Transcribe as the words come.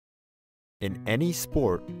In any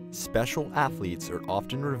sport, special athletes are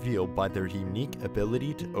often revealed by their unique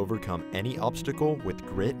ability to overcome any obstacle with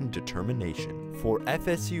grit and determination. For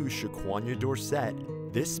FSU's Shaquania Dorsett,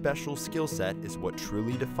 this special skill set is what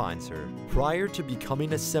truly defines her. Prior to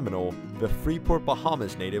becoming a Seminole, the Freeport,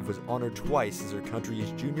 Bahamas native was honored twice as her country's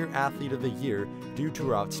Junior Athlete of the Year due to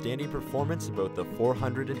her outstanding performance in both the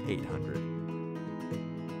 400 and 800.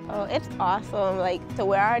 Oh, it's awesome, to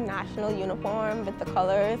wear our national uniform with the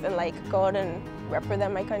colors and go out and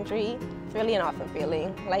represent my country. It's really an awesome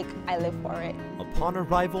feeling, I live for it. Upon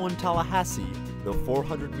arrival in Tallahassee, the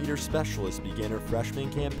 400-meter specialist began her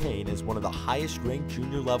freshman campaign as one of the highest-ranked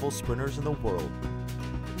junior-level sprinters in the world.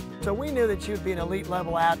 So we knew that she would be an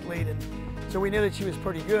elite-level athlete, and so we knew that she was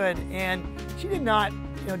pretty good, and she did not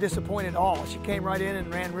disappoint at all. She came right in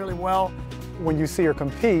and ran really well. When you see her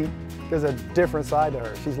compete, there's a different side to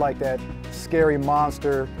her. She's like that scary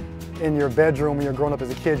monster in your bedroom when you're growing up as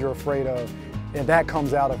a kid you're afraid of. And that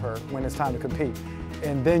comes out of her when it's time to compete.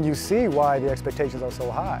 And then you see why the expectations are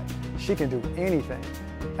so high. She can do anything,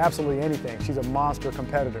 absolutely anything. She's a monster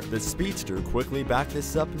competitor. The speedster quickly backed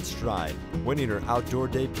this up in stride, winning her outdoor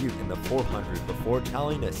debut in the 400 before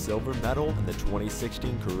tallying a silver medal in the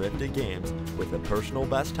 2016 Caribbean Games with a personal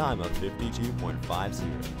best time of 52.50.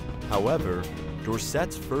 However,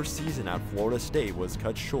 Dorsett's first season at Florida State was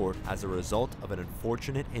cut short as a result of an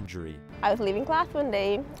unfortunate injury. I was leaving class one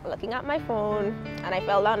day, looking at my phone, and I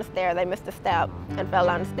fell down the stairs. I missed a step and fell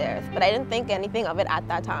down the stairs, but I didn't think anything of it at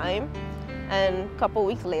that time. And a couple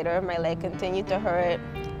weeks later, my leg continued to hurt,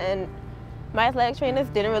 and my athletic trainers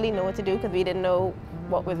didn't really know what to do because we didn't know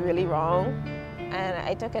what was really wrong. And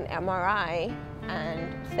I took an MRI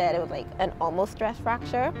and said it was an almost stress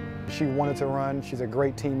fracture. She wanted to run. She's a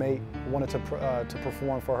great teammate. Wanted to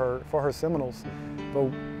perform for her Seminoles.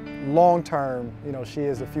 But long term, she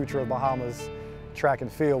is the future of Bahamas track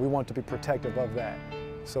and field. We want to be protective of that.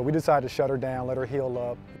 So we decided to shut her down, let her heal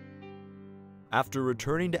up. After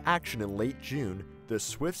returning to action in late June, the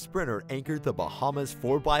swift sprinter anchored the Bahamas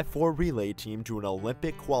 4x4 relay team to an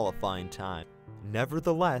Olympic qualifying time.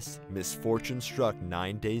 Nevertheless, misfortune struck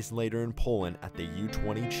 9 days later in Poland at the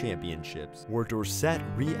U20 Championships, where Dorsett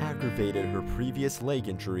re-aggravated her previous leg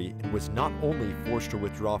injury and was not only forced to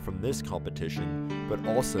withdraw from this competition, but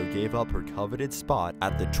also gave up her coveted spot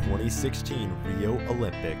at the 2016 Rio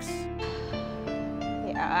Olympics.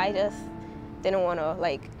 Yeah, I just didn't want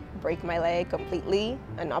to break my leg completely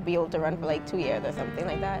and not be able to run for 2 years or something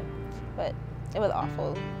like that. But it was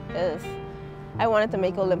awful. I wanted to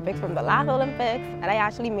make Olympics from the last Olympics, and I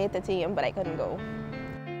actually made the team, but I couldn't go.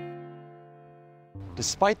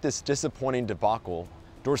 Despite this disappointing debacle,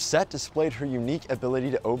 Dorsett displayed her unique ability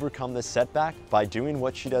to overcome the setback by doing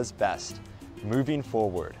what she does best, moving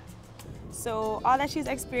forward. So all that she's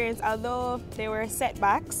experienced, although there were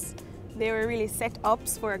setbacks, they were really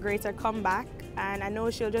set-ups for a greater comeback, and I know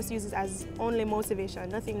she'll just use it as only motivation,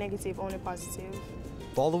 nothing negative, only positive.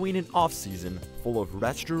 Following an off-season full of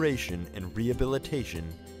restoration and rehabilitation,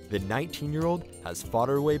 the 19-year-old has fought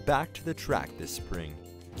her way back to the track this spring.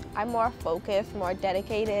 I'm more focused, more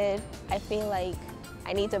dedicated. I feel like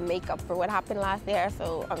I need to make up for what happened last year,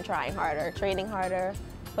 so I'm trying harder, training harder,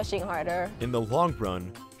 pushing harder. In the long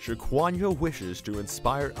run, Shaquania wishes to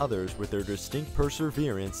inspire others with their distinct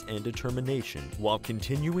perseverance and determination, while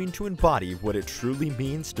continuing to embody what it truly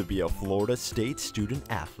means to be a Florida State student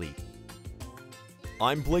athlete.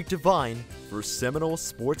 I'm DeVine for Seminoles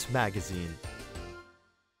Sports Magazine.